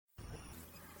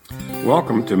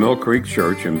Welcome to Mill Creek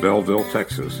Church in Belleville,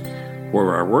 Texas,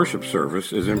 where our worship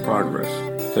service is in progress.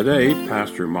 Today,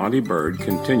 Pastor Monty Bird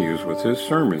continues with his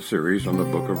sermon series on the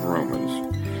book of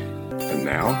Romans. And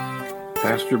now,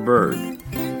 Pastor Bird.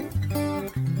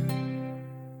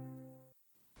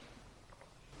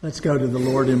 Let's go to the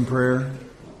Lord in prayer.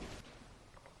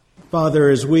 Father,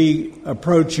 as we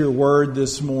approach your word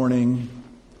this morning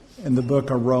in the book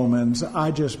of Romans,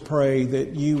 I just pray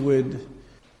that you would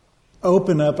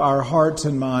open up our hearts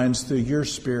and minds through your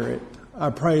Spirit. I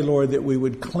pray, Lord, that we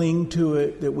would cling to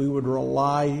it, that we would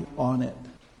rely on it,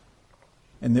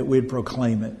 and that we'd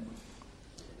proclaim it.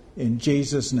 In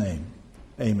Jesus' name,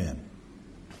 amen.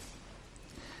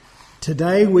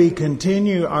 Today we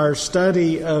continue our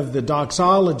study of the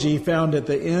doxology found at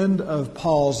the end of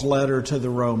Paul's letter to the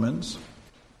Romans.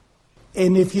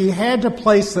 And if you had to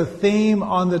place a theme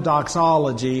on the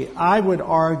doxology, I would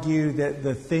argue that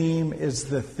the theme is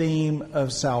the theme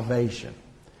of salvation.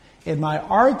 And my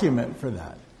argument for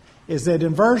that is that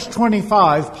in verse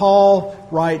 25, Paul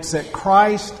writes that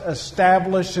Christ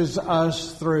establishes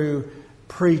us through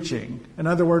preaching. In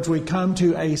other words, we come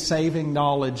to a saving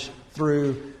knowledge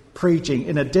through preaching.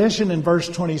 In addition, in verse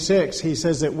 26, he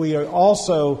says that we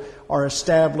also are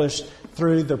established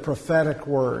through the prophetic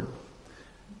word.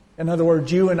 In other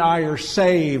words, you and I are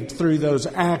saved through those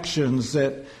actions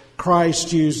that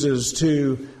Christ uses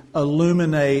to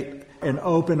illuminate and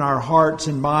open our hearts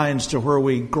and minds to where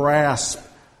we grasp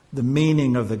the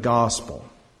meaning of the gospel.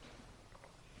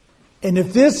 And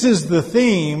if this is the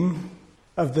theme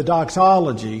of the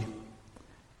doxology,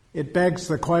 it begs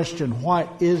the question, what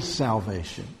is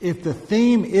salvation? If the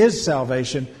theme is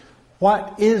salvation,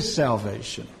 what is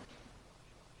salvation?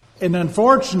 And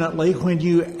unfortunately, when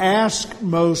you ask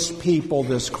most people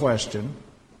this question,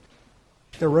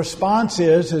 the response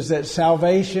is that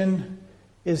salvation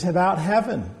is about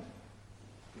heaven.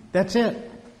 That's it.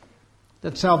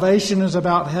 That salvation is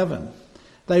about heaven.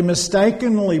 They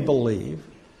mistakenly believe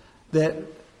that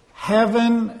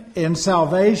heaven and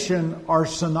salvation are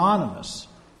synonymous.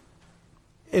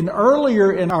 And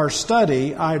earlier in our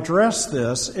study, I addressed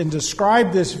this and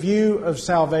described this view of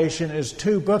salvation as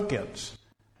two bookends.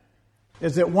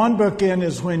 Is that one bookend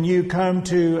is when you come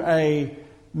to a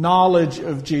knowledge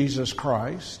of Jesus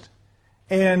Christ.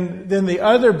 And then the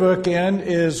other bookend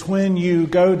is when you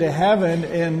go to heaven,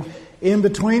 and in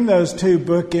between those two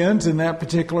bookends, in that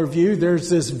particular view, there's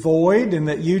this void, and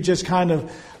that you just kind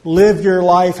of live your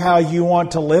life how you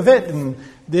want to live it. And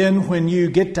then when you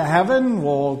get to heaven,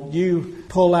 well, you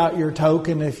pull out your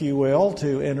token, if you will,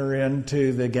 to enter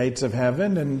into the gates of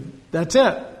heaven, and that's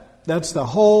it. That's the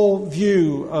whole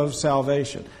view of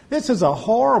salvation. This is a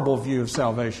horrible view of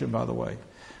salvation, by the way.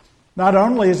 Not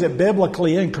only is it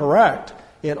biblically incorrect,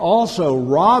 it also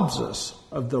robs us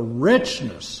of the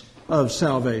richness of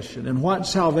salvation and what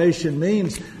salvation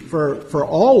means for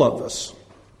all of us.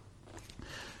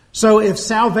 So if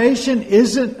salvation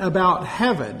isn't about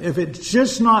heaven, if it's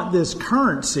just not this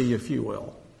currency, if you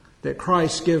will, that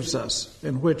Christ gives us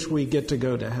in which we get to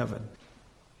go to heaven,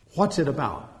 what's it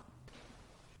about?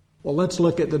 Well, let's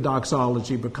look at the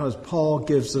doxology because Paul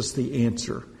gives us the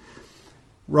answer.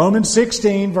 Romans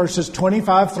 16, verses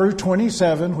 25 through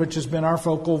 27, which has been our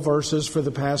focal verses for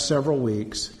the past several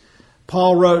weeks.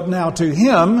 Paul wrote, "Now to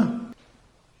him,"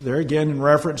 there again in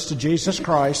reference to Jesus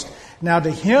Christ, "now to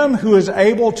him who is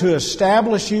able to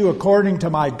establish you according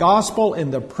to my gospel in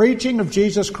the preaching of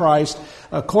Jesus Christ,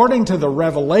 according to the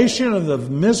revelation of the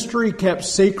mystery kept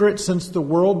secret since the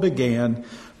world began,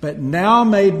 but now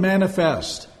made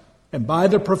manifest, and by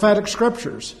the prophetic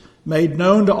scriptures made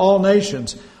known to all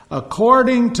nations,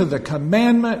 according to the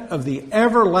commandment of the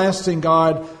everlasting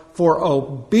God, for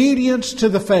obedience to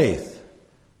the faith,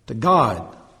 to God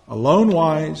alone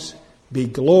wise, be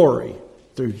glory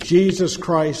through Jesus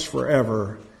Christ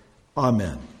forever.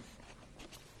 Amen."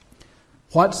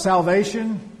 What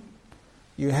salvation?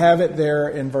 You have it there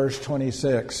in verse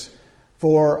 26.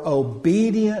 For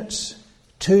obedience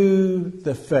to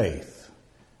the faith.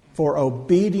 For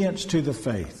obedience to the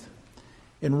faith.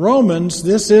 In Romans,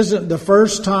 this isn't the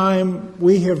first time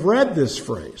we have read this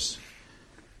phrase.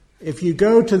 If you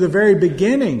go to the very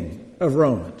beginning of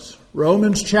Romans,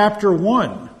 Romans chapter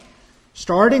 1,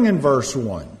 starting in verse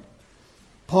 1,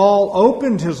 Paul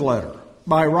opened his letter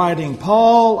by writing,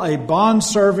 "Paul, a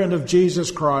bondservant of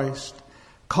Jesus Christ,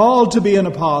 called to be an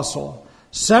apostle,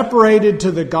 separated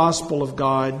to the gospel of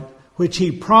God, which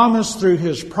he promised through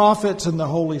his prophets in the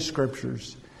Holy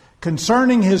Scriptures,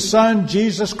 concerning his Son,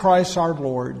 Jesus Christ our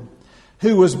Lord,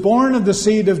 who was born of the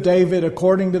seed of David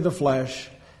according to the flesh,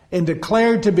 and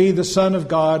declared to be the Son of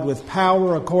God with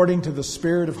power according to the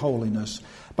Spirit of holiness,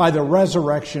 by the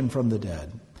resurrection from the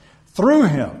dead, through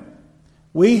him,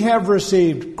 we have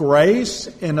received grace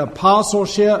and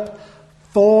apostleship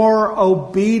for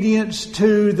obedience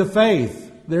to the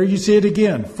faith. There you see it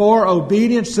again. For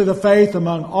obedience to the faith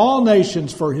among all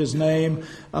nations for his name,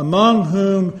 among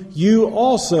whom you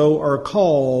also are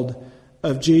called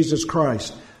of Jesus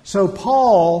Christ. So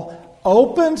Paul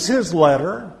opens his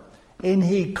letter and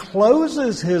he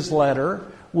closes his letter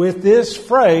with this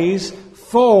phrase,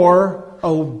 for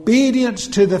obedience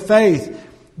to the faith.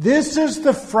 This is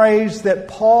the phrase that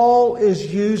Paul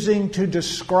is using to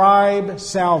describe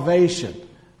salvation,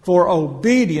 for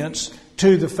obedience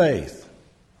to the faith.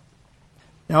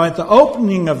 Now, at the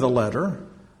opening of the letter,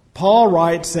 Paul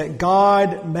writes that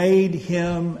God made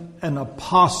him an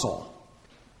apostle.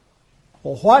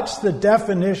 Well, what's the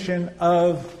definition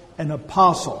of an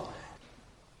apostle?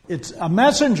 It's a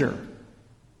messenger.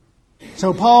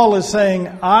 So Paul is saying,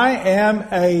 I am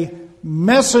a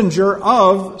messenger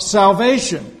of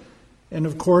salvation. And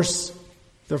of course,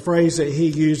 the phrase that he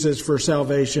uses for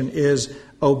salvation is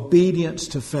obedience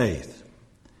to faith.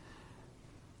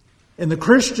 In the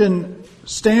Christian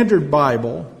Standard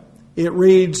Bible, it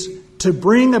reads, to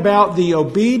bring about the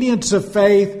obedience of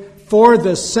faith for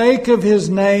the sake of his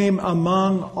name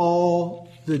among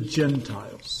all the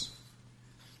Gentiles.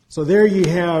 So there you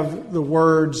have the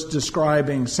words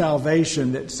describing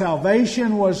salvation, that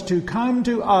salvation was to come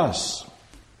to us.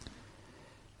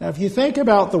 Now, if you think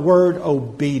about the word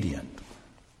obedient,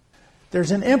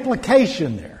 there's an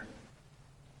implication there.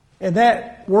 And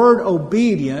that word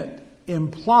obedient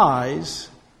implies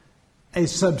a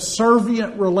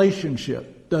subservient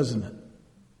relationship, doesn't it?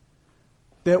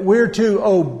 That we're to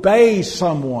obey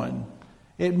someone.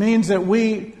 It means that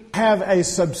we have a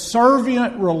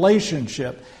subservient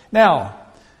relationship. Now,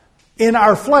 in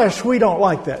our flesh, we don't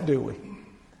like that, do we?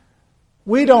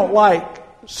 We don't like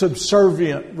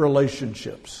subservient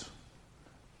relationships.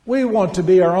 We want to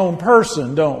be our own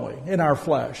person, don't we, in our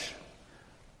flesh?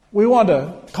 We want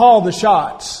to call the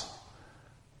shots.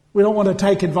 We don't want to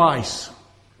take advice.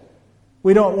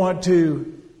 We don't want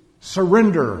to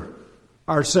surrender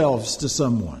ourselves to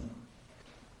someone.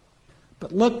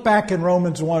 But look back in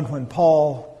Romans 1 when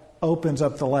Paul opens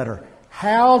up the letter.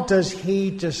 How does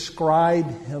he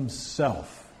describe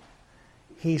himself?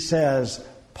 He says,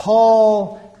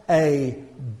 Paul, a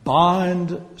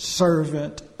bond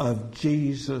servant of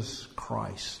Jesus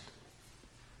Christ.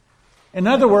 In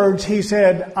other words, he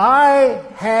said, I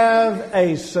have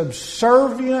a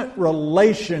subservient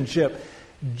relationship.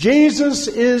 Jesus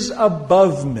is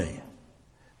above me.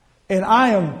 And I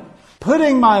am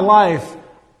putting my life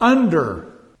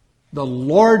under the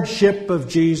lordship of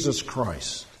Jesus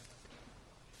Christ.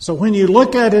 So when you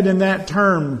look at it in that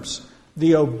terms,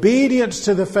 the obedience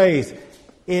to the faith,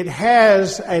 it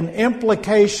has an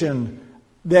implication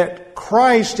that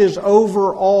Christ is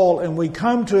over all, and we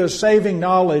come to a saving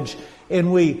knowledge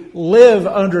and we live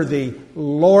under the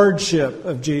lordship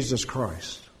of Jesus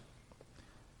Christ.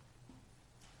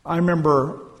 I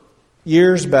remember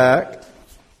years back,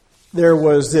 there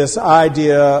was this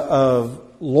idea of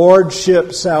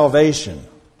lordship salvation.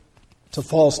 It's a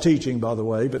false teaching, by the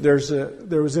way, but there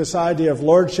was this idea of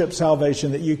lordship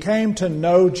salvation, that you came to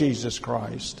know Jesus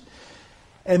Christ,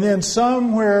 and then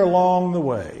somewhere along the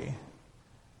way,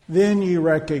 then you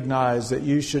recognize that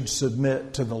you should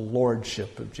submit to the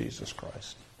lordship of Jesus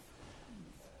Christ.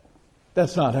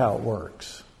 That's not how it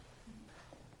works.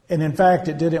 And in fact,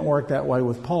 it didn't work that way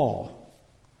with Paul.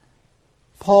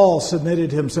 Paul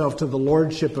submitted himself to the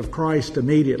lordship of Christ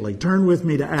immediately. Turn with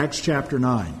me to Acts chapter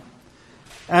 9.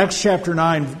 Acts chapter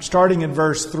 9, starting in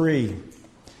verse 3.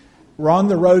 We're on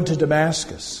the road to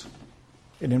Damascus.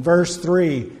 And in verse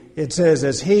 3, it says,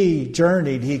 as he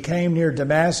journeyed, he came near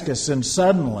Damascus, and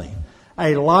suddenly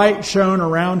a light shone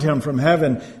around him from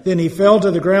heaven. Then he fell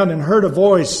to the ground and heard a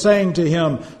voice saying to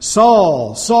him,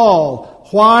 Saul, Saul,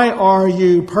 why are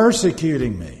you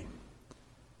persecuting me?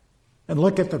 And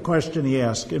look at the question he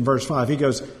asked in verse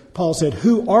 5. Paul said,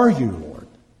 who are you, Lord?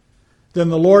 Then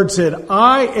the Lord said,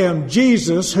 I am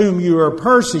Jesus whom you are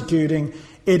persecuting.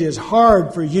 It is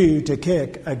hard for you to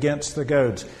kick against the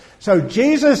goads. So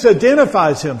Jesus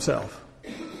identifies himself.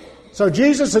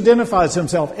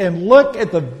 And look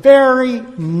at the very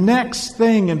next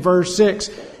thing in verse 6.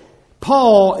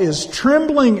 Paul is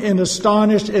trembling and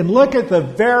astonished. And look at the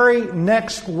very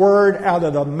next word out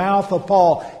of the mouth of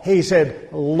Paul. He said,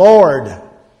 Lord.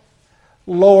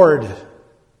 Lord.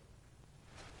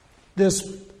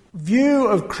 This view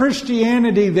of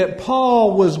Christianity that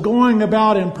Paul was going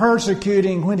about and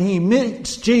persecuting, when he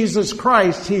meets Jesus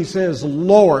Christ, he says,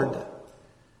 Lord,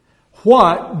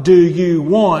 what do you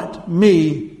want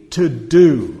me to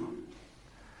do?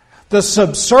 The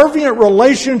subservient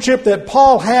relationship that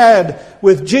Paul had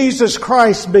with Jesus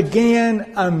Christ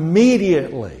began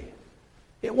immediately.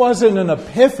 It wasn't an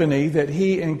epiphany that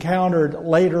he encountered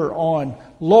later on.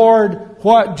 Lord,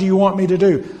 what do you want me to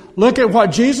do? Look at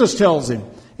what Jesus tells him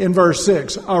in verse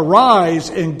 6. Arise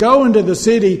and go into the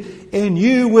city, and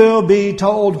you will be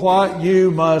told what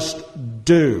you must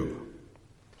do.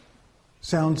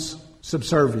 Sounds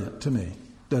subservient to me,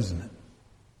 doesn't it?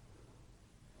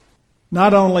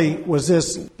 Not only was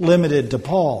this limited to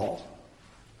Paul,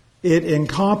 it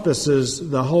encompasses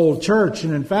the whole church.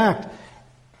 And in fact,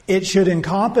 it should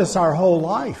encompass our whole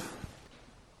life.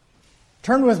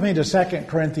 Turn with me to 2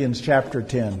 Corinthians chapter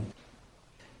 10.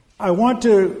 I want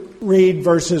to read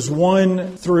verses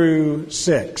 1 through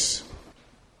 6.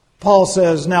 Paul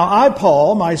says, Now I,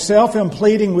 Paul, myself am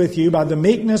pleading with you by the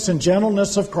meekness and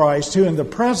gentleness of Christ, who in the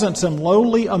presence am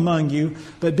lowly among you,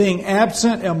 but being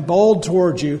absent am bold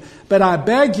towards you. But I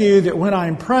beg you that when I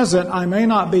am present, I may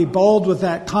not be bold with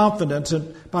that confidence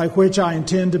by which I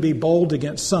intend to be bold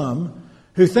against some,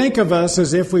 who think of us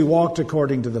as if we walked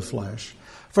according to the flesh.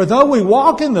 For though we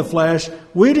walk in the flesh,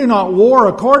 we do not war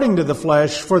according to the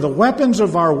flesh, for the weapons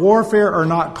of our warfare are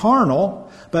not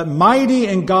carnal, but mighty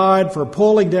in God for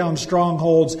pulling down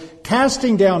strongholds,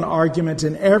 casting down arguments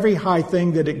and every high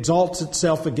thing that exalts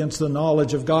itself against the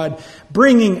knowledge of God,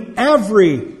 bringing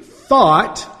every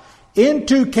thought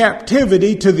into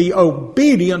captivity to the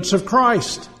obedience of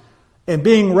Christ, and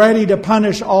being ready to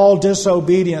punish all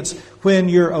disobedience when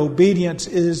your obedience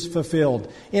is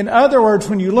fulfilled. In other words,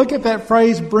 when you look at that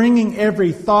phrase, bringing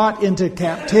every thought into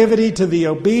captivity to the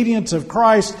obedience of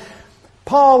Christ,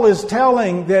 Paul is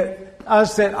telling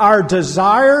us that our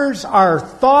desires, our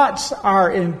thoughts,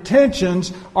 our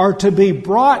intentions are to be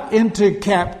brought into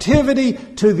captivity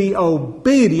to the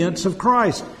obedience of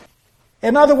Christ.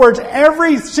 In other words,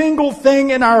 every single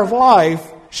thing in our life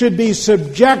should be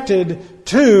subjected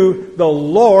to the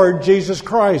Lord Jesus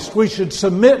Christ. We should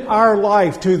submit our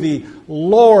life to the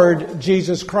Lord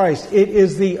Jesus Christ. It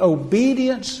is the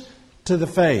obedience to the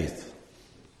faith.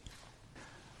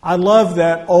 I love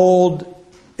that old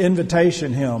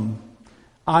invitation hymn,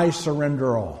 I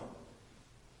Surrender All.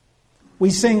 We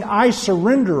sing, I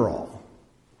surrender all.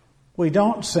 We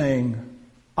don't sing,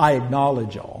 I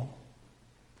acknowledge all.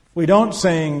 We don't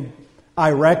sing,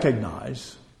 I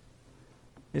recognize.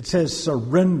 It says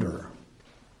surrender.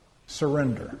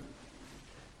 Surrender.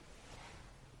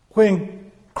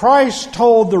 When Christ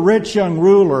told the rich young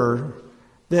ruler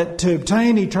that to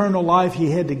obtain eternal life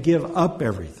he had to give up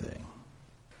everything,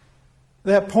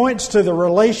 that points to the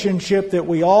relationship that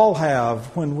we all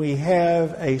have when we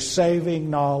have a saving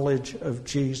knowledge of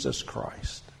Jesus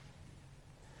Christ.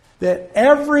 That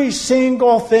every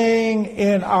single thing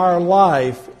in our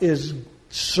life is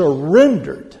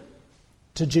surrendered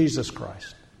to Jesus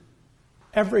Christ.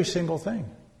 Every single thing.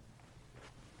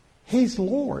 He's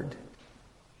Lord.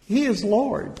 He is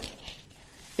Lord.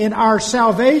 And our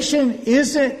salvation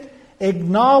isn't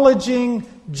acknowledging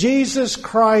Jesus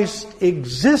Christ's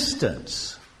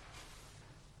existence.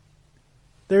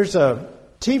 There's a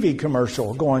TV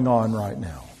commercial going on right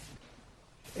now.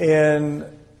 And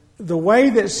the way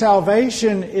that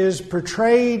salvation is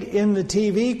portrayed in the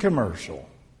TV commercial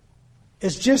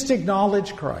is just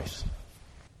acknowledge Christ.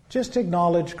 Just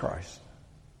acknowledge Christ.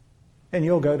 And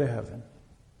you'll go to heaven.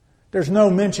 There's no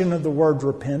mention of the word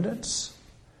repentance.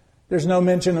 There's no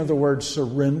mention of the word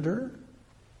surrender.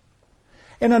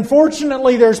 And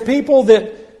unfortunately, there's people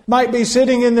that might be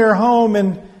sitting in their home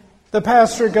and the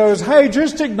pastor goes, hey,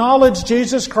 just acknowledge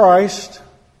Jesus Christ.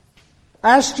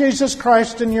 Ask Jesus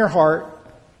Christ in your heart.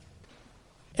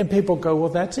 And people go, well,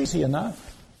 that's easy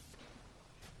enough.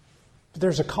 But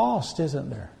there's a cost, isn't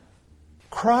there?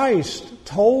 Christ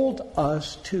told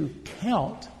us to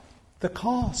count the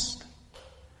cost.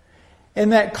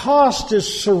 And that cost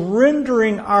is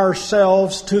surrendering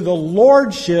ourselves to the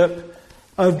lordship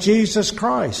of Jesus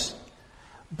Christ.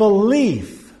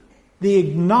 Belief, the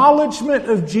acknowledgement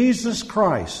of Jesus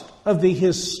Christ, of the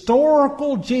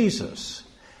historical Jesus,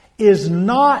 is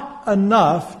not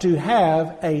enough to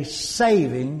have a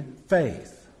saving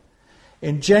faith.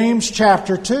 In James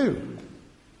chapter 2,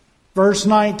 verse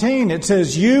 19, it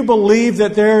says, you believe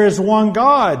that there is one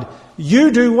God.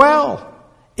 You do well.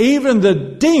 Even the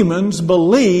demons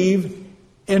believe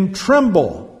and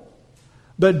tremble.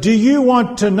 But do you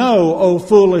want to know, O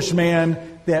foolish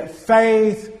man, that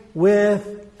faith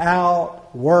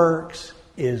without works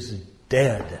is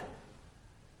dead?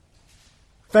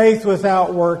 Faith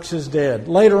without works is dead.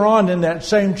 Later on in that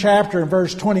same chapter, in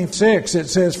verse 26, it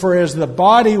says, for as the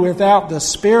body without the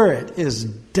spirit is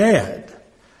dead,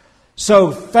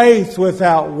 So faith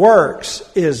without works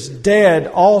is dead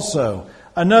also.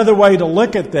 Another way to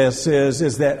look at this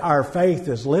is that our faith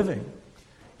is living.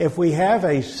 If we have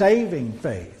a saving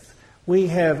faith, we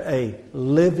have a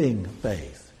living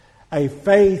faith, a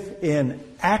faith in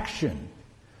action.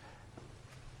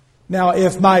 Now,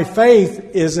 if my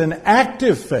faith is an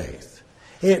active faith,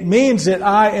 it means that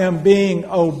I am being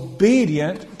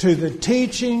obedient to the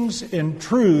teachings and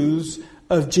truths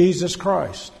of Jesus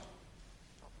Christ.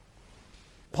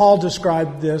 Paul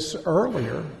described this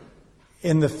earlier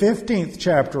in the 15th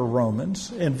chapter of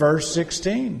Romans in verse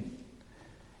 16.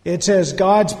 It says,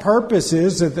 God's purpose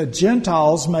is that the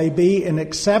Gentiles may be an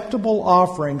acceptable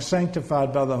offering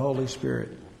sanctified by the Holy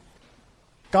Spirit.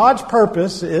 God's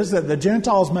purpose is that the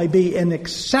Gentiles may be an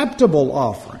acceptable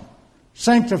offering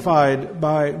sanctified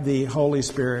by the Holy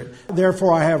Spirit.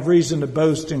 Therefore, I have reason to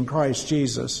boast in Christ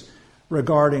Jesus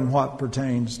regarding what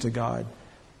pertains to God.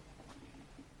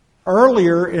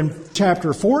 Earlier in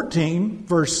chapter 14,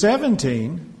 verse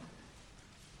 17,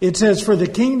 it says, For the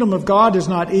kingdom of God is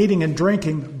not eating and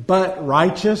drinking, but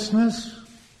righteousness,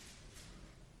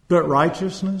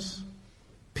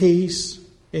 peace,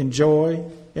 and joy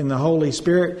in the Holy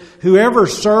Spirit. Whoever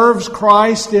serves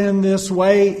Christ in this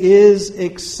way is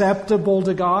acceptable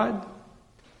to God.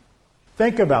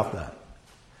 Think about that.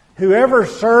 Whoever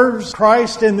serves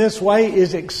Christ in this way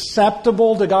is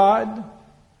acceptable to God.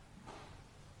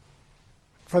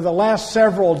 For the last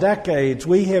several decades,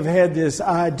 we have had this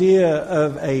idea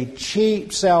of a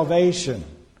cheap salvation.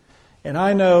 And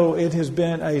I know it has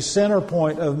been a center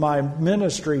point of my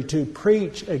ministry to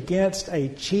preach against a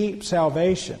cheap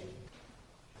salvation.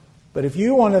 But if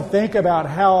you want to think about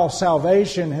how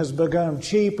salvation has become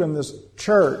cheap in the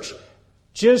church,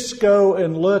 just go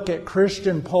and look at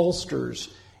Christian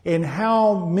pollsters and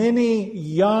how many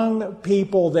young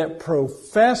people that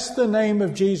profess the name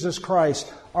of Jesus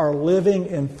Christ are living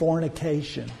in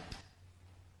fornication.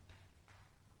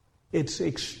 It's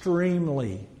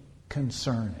extremely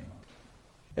concerning,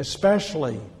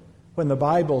 especially when the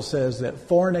Bible says that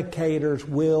fornicators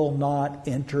will not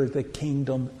enter the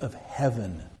kingdom of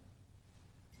heaven.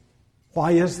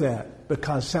 Why is that?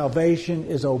 Because salvation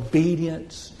is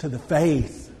obedience to the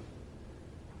faith.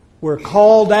 We're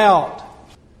called out.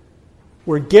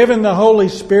 We're given the Holy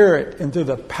Spirit, and through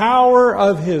the power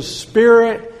of His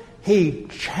Spirit, He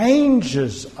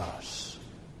changes us.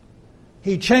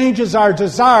 He changes our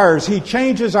desires. He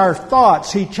changes our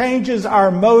thoughts. He changes our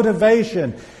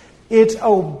motivation. It's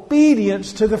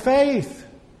obedience to the faith.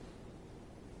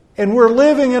 And we're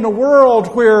living in a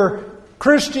world where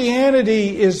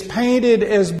Christianity is painted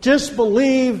as just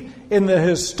believe in the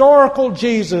historical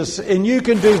Jesus and you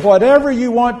can do whatever you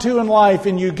want to in life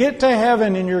and you get to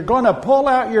heaven and you're going to pull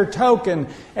out your token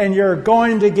and you're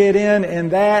going to get in,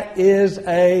 and that is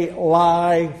a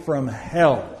lie from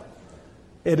hell.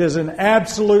 It is an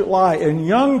absolute lie. And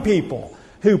young people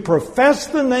who profess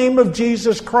the name of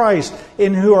Jesus Christ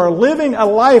and who are living a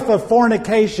life of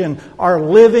fornication are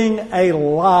living a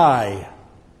lie.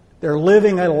 They're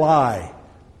living a lie.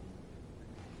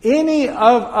 Any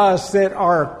of us that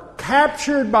are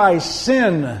captured by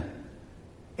sin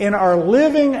and are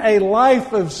living a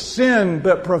life of sin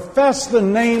but profess the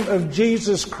name of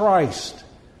Jesus Christ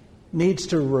needs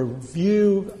to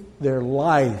review their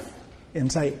life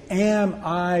and say, am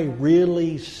I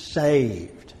really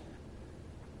saved?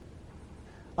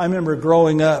 I remember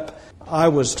growing up, I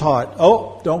was taught,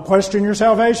 don't question your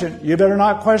salvation. You better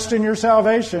not question your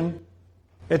salvation.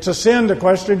 It's a sin to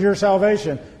question your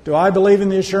salvation. Do I believe in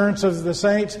the assurance of the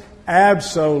saints?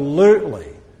 Absolutely.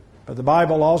 But the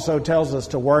Bible also tells us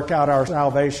to work out our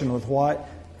salvation with what?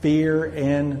 Fear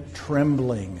and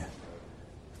trembling.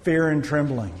 Fear and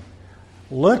trembling.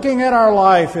 Looking at our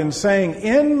life and saying,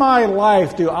 in my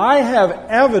life, do I have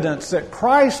evidence that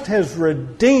Christ has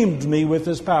redeemed me with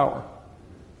His power?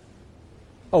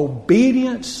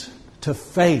 Obedience to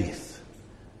faith.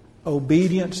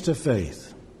 Obedience to faith.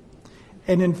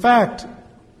 And in fact,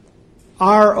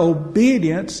 our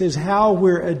obedience is how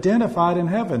we're identified in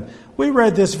heaven. We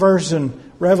read this verse in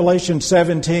Revelation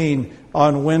 17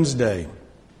 on Wednesday.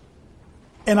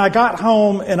 And I got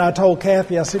home and I told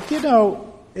Kathy, I said,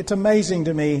 it's amazing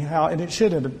to me how, and it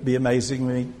shouldn't be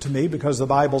amazing to me because the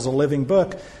Bible's a living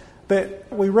book, but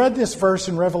we read this verse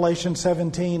in Revelation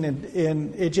 17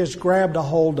 and it just grabbed a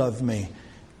hold of me.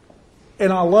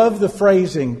 And I love the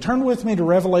phrasing. Turn with me to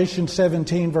Revelation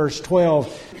 17, verse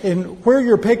 12. And where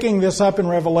you're picking this up in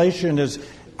Revelation is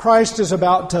Christ is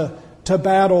about to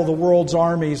battle the world's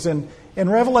armies. And in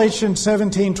Revelation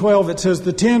 17:12, it says,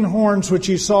 the 10 horns which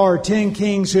you saw are 10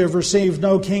 kings who have received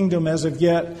no kingdom as of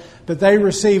yet, but they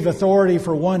receive authority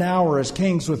for 1 hour as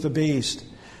kings with the beast.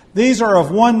 These are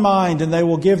of one mind, and they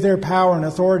will give their power and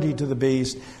authority to the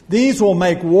beast. These will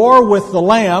make war with the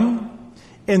Lamb,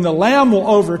 and the Lamb will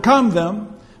overcome them.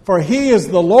 For he is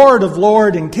the Lord of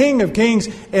lords and King of kings,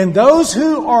 and those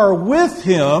who are with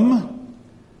him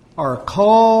are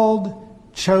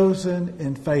called, chosen,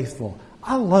 and faithful.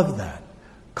 I love that.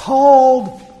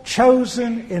 Called,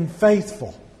 chosen, and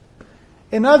faithful.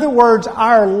 In other words,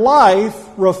 our life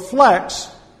reflects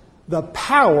the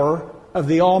power of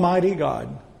the Almighty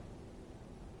God.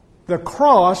 The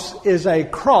cross is a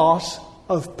cross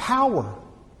of power.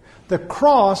 The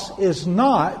cross is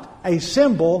not a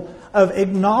symbol of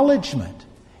acknowledgement.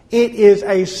 It is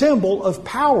a symbol of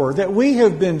power, that we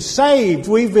have been saved,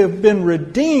 we have been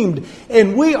redeemed,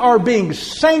 and we are being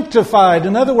sanctified.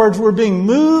 In other words, we're being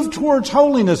moved towards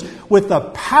holiness with the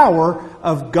power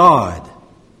of God.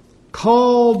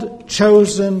 Called,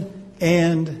 chosen,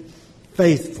 and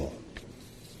faithful.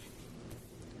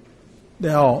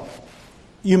 Now,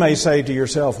 you may say to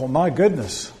yourself, well, my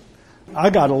goodness, I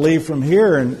got to leave from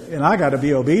here and I got to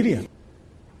be obedient.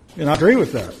 And I agree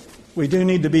with that. We do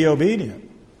need to be obedient.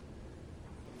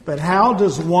 But how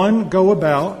does one go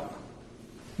about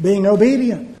being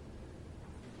obedient?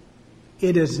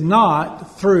 It is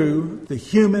not through the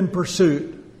human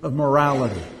pursuit of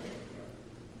morality.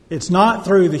 It's not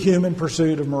through the human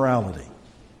pursuit of morality.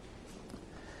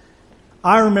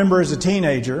 I remember as a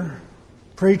teenager,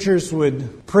 preachers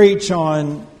would preach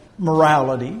on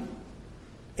morality,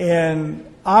 and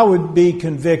I would be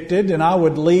convicted, and I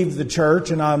would leave the church,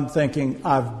 and I'm thinking,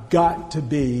 I've got to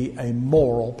be a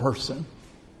moral person.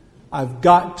 I've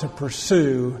got to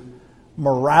pursue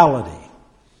morality.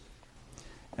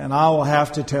 And I will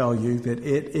have to tell you that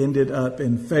it ended up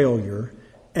in failure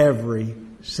every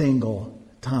single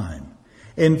time.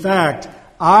 In fact,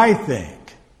 I think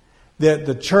that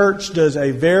the church does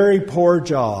a very poor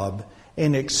job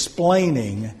in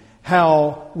explaining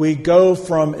how we go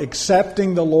from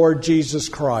accepting the Lord Jesus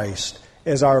Christ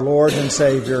as our Lord and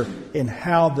Savior and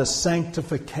how the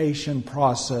sanctification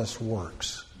process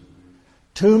works.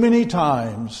 Too many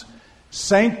times,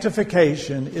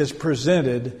 sanctification is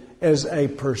presented as a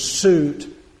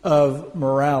pursuit of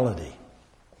morality.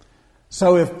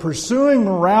 So if pursuing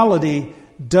morality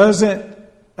doesn't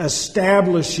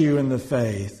establish you in the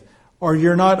faith, or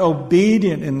you're not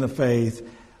obedient in the faith,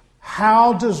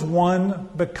 how does one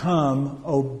become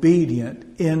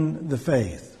obedient in the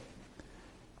faith?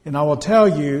 And I will tell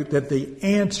you that the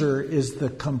answer is the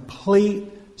complete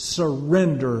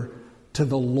surrender to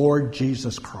the Lord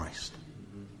Jesus Christ.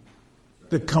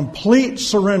 The complete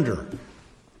surrender.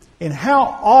 And how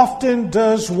often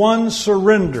does one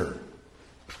surrender?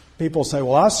 People say,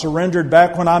 well, I surrendered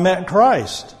back when I met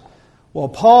Christ. Well,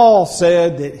 Paul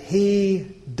said that he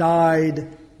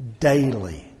died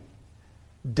daily.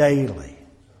 Daily.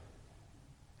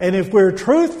 And if we're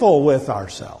truthful with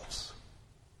ourselves,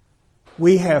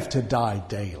 we have to die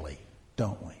daily,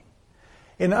 don't we?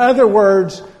 In other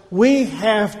words, we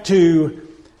have to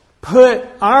put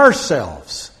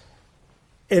ourselves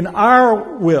in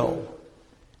our will,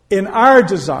 in our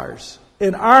desires,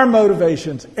 in our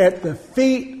motivations at the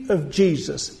feet of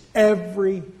Jesus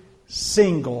every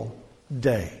single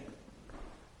day.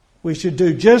 We should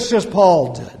do just as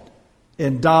Paul did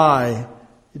and die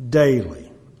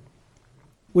daily.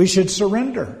 We should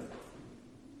surrender.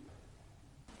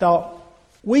 Now,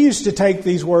 we used to take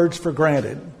these words for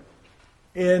granted.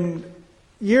 And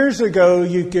years ago,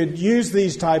 you could use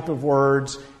these type of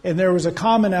words, and there was a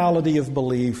commonality of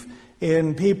belief,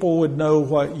 and people would know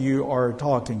what you are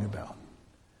talking about.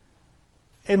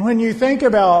 And when you think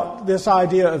about this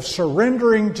idea of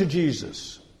surrendering to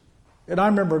Jesus, and I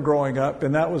remember growing up,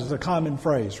 and that was the common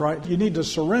phrase, right? You need to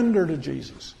surrender to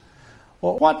Jesus.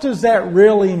 Well, what does that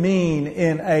really mean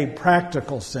in a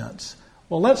practical sense?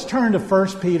 Well, let's turn to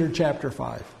 1 Peter chapter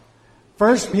 5.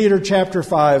 1 Peter chapter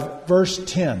 5, verse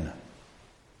 10.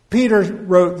 Peter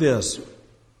wrote this,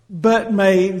 "But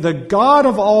may the God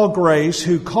of all grace,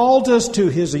 who called us to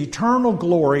his eternal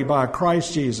glory by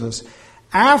Christ Jesus,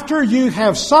 after you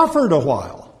have suffered a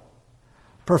while,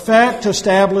 perfect,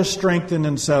 establish, strengthen,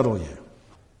 and settle you."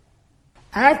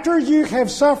 After you have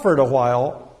suffered a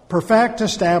while, perfect,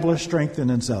 establish, strengthen,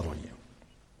 and settle you.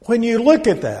 When you look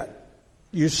at that,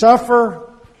 you suffer,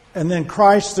 and then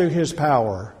Christ, through his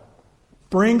power,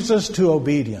 brings us to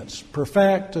obedience.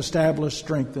 Perfect, establish,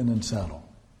 strengthen, and settle.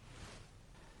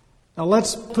 Now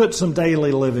let's put some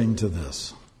daily living to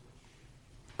this.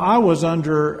 I was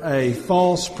under a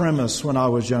false premise when I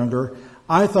was younger.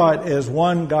 I thought as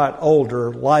one got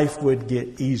older, life would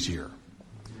get easier.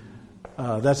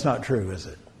 That's not true, is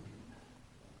it?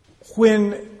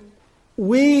 When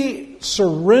we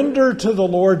surrender to the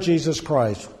Lord Jesus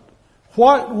Christ,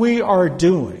 what we are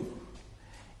doing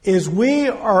is we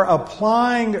are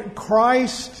applying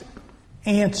Christ's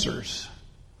answers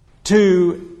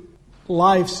to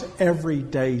life's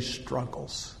everyday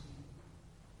struggles.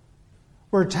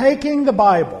 We're taking the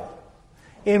Bible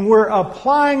and we're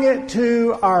applying it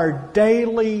to our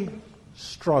daily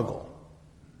struggle.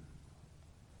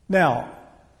 Now,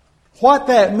 what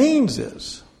that means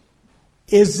is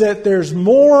that there's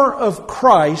more of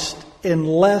Christ and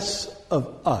less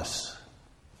of us.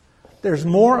 There's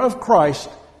more of Christ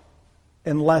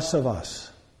and less of us.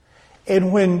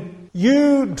 And when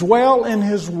you dwell in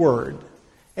His Word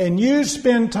and you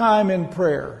spend time in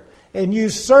prayer and you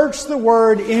search the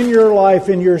Word in your life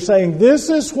and you're saying, this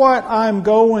is what I'm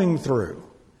going through.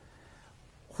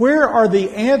 Where are the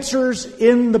answers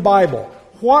in the Bible?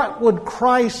 What would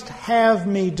Christ have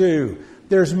me do?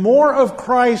 There's more of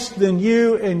Christ than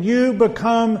you, and you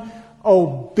become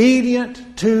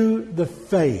obedient to the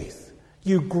faith.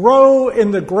 You grow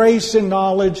in the grace and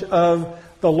knowledge of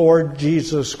the Lord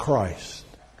Jesus Christ.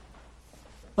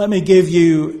 Let me give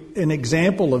you an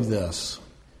example of this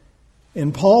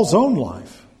in Paul's own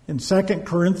life. In 2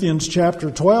 Corinthians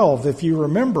chapter 12, if you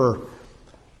remember,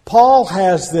 Paul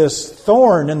has this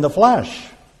thorn in the flesh.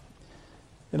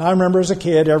 And I remember as a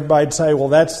kid, everybody'd say, well,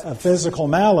 that's a physical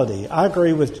malady. I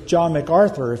agree with John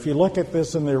MacArthur. If you look at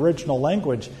this in the original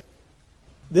language,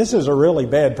 this is a really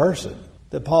bad person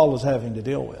that Paul is having to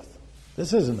deal with.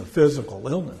 This isn't a physical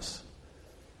illness.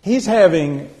 He's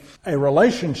having a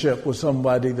relationship with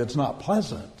somebody that's not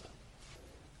pleasant.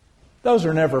 Those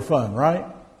are never fun, right?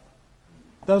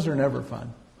 Those are never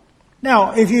fun.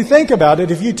 Now, if you think about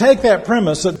it, if you take that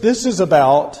premise that this is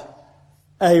about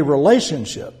a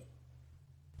relationship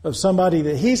of somebody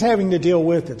that he's having to deal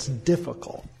with that's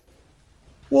difficult.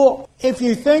 Well, if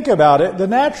you think about it, the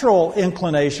natural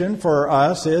inclination for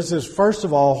us is first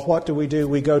of all, what do?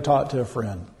 We go talk to a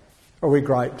friend, or we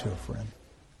gripe to a friend.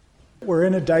 We're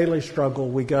in a daily struggle,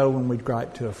 we go and we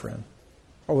gripe to a friend,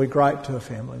 or we gripe to a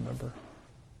family member.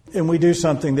 And we do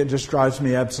something that just drives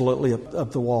me absolutely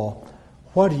up the wall.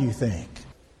 What do you think?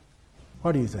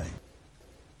 What do you think?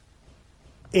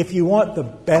 If you want the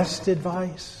best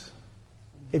advice,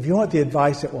 if you want the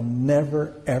advice that will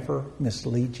never, ever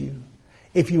mislead you,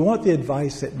 if you want the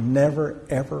advice that never,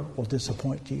 ever will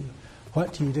disappoint you,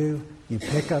 what do? You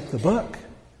pick up the book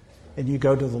and you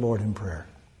go to the Lord in prayer.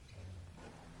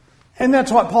 And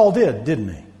that's what Paul did,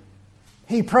 didn't he?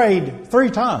 He prayed 3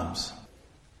 times.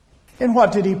 And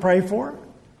what did he pray for?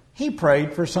 He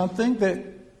prayed for something that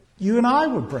you and I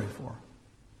would pray for.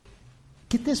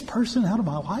 Get this person out of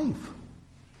my life.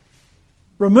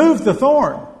 Remove the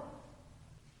thorn.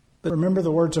 But remember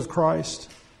the words of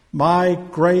Christ. My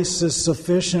grace is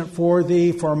sufficient for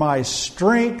thee, for my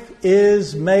strength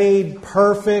is made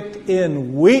perfect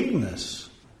in weakness.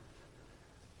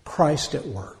 Christ at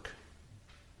work.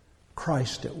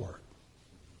 Christ at work.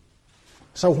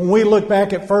 So when we look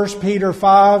back at 1 Peter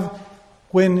 5,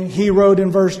 when he wrote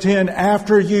in verse 10,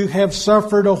 after you have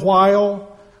suffered a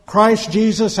while, Christ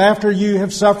Jesus, after you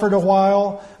have suffered a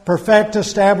while, perfect,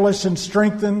 establish, and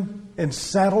strengthen, and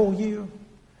settle you.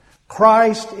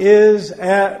 Christ is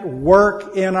at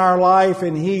work in our life,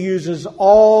 and He uses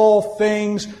all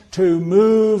things to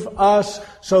move us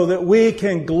so that we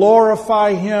can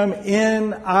glorify Him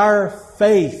in our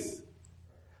faith.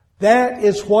 That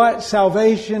is what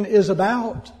salvation is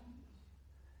about.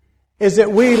 Is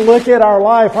that we look at our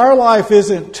life. Our life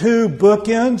isn't 2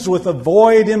 bookends with a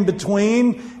void in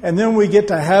between, and then we get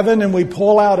to heaven and we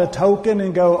pull out a token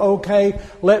and go, okay,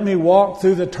 let me walk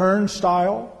through the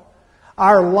turnstile.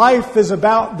 Our life is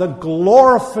about the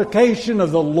glorification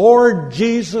of the Lord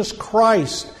Jesus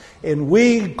Christ. And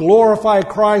we glorify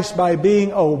Christ by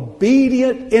being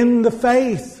obedient in the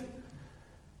faith.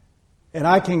 And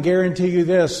I can guarantee you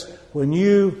this, when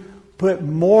you put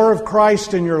more of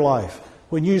Christ in your life,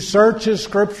 when you search His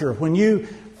Scripture, when you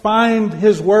find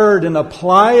His Word and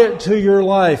apply it to your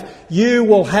life, you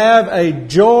will have a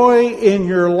joy in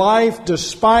your life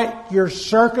despite your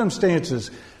circumstances.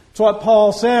 It's what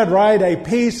Paul said, right? A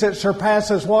peace that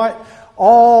surpasses what?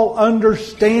 All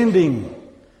understanding.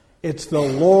 It's the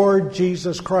Lord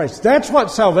Jesus Christ. That's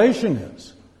what salvation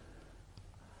is.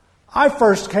 I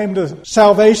first came to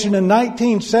salvation in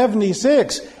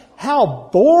 1976. How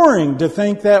boring to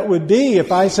think that would be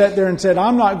if I sat there and said,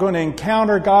 I'm not going to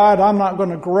encounter God, I'm not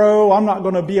going to grow, I'm not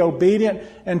going to be obedient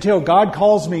until God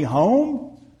calls me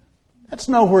home. That's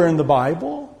nowhere in the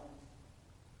Bible.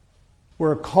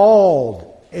 We're called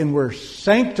and we're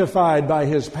sanctified by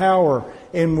His power,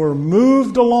 and we're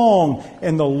moved along.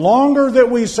 And the longer that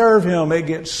we serve Him, it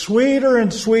gets sweeter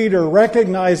and sweeter,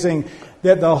 recognizing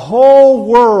that the whole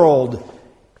world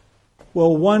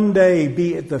will one day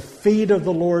be at the feet of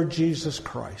the Lord Jesus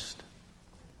Christ,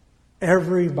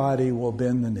 everybody will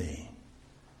bend the knee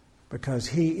because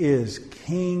He is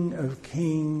King of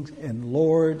kings and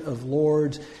Lord of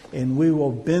lords, and we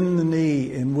will bend the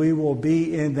knee and we will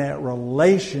be in that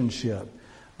relationship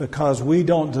because we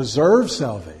don't deserve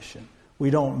salvation. We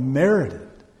don't merit it.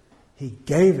 He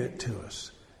gave it to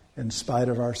us in spite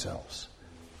of ourselves.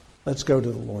 Let's go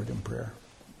to the Lord in prayer.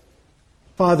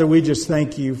 Father, we just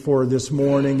thank you for this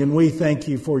morning, and we thank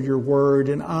you for your word.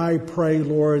 And I pray,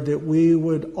 Lord, that we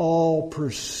would all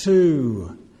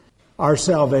pursue our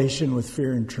salvation with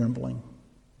fear and trembling.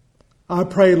 I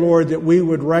pray, Lord, that we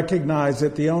would recognize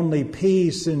that the only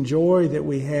peace and joy that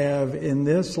we have in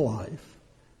this life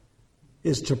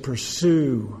is to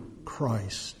pursue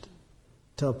Christ,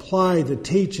 to apply the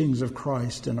teachings of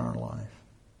Christ in our life.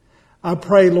 I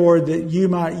pray, Lord, that you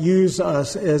might use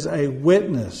us as a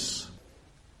witness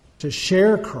to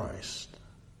share Christ,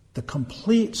 the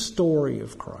complete story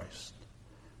of Christ,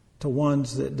 to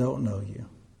ones that don't know you.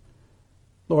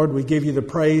 Lord, we give you the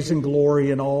praise and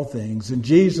glory in all things. In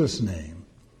Jesus' name,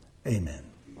 amen.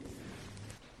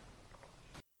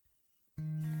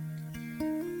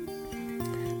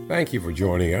 Thank you for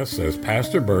joining us as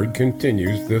Pastor Bird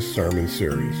continues this sermon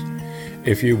series.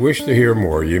 If you wish to hear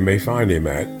more, you may find him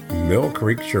at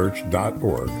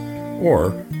millcreekchurch.org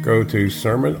or go to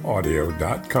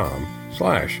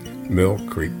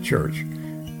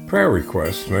sermonaudio.com/millcreekchurch. Prayer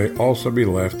requests may also be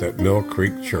left at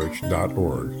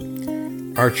millcreekchurch.org.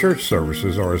 Our church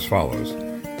services are as follows.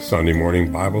 Sunday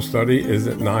morning Bible study is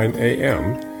at 9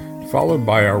 a.m., followed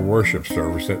by our worship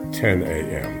service at 10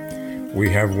 a.m. We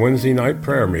have Wednesday night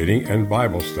prayer meeting and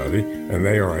Bible study, and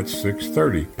they are at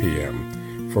 6:30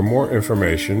 p.m. For more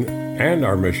information and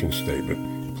our mission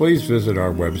statement, please visit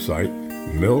our website,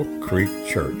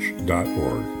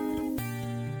 millcreekchurch.org.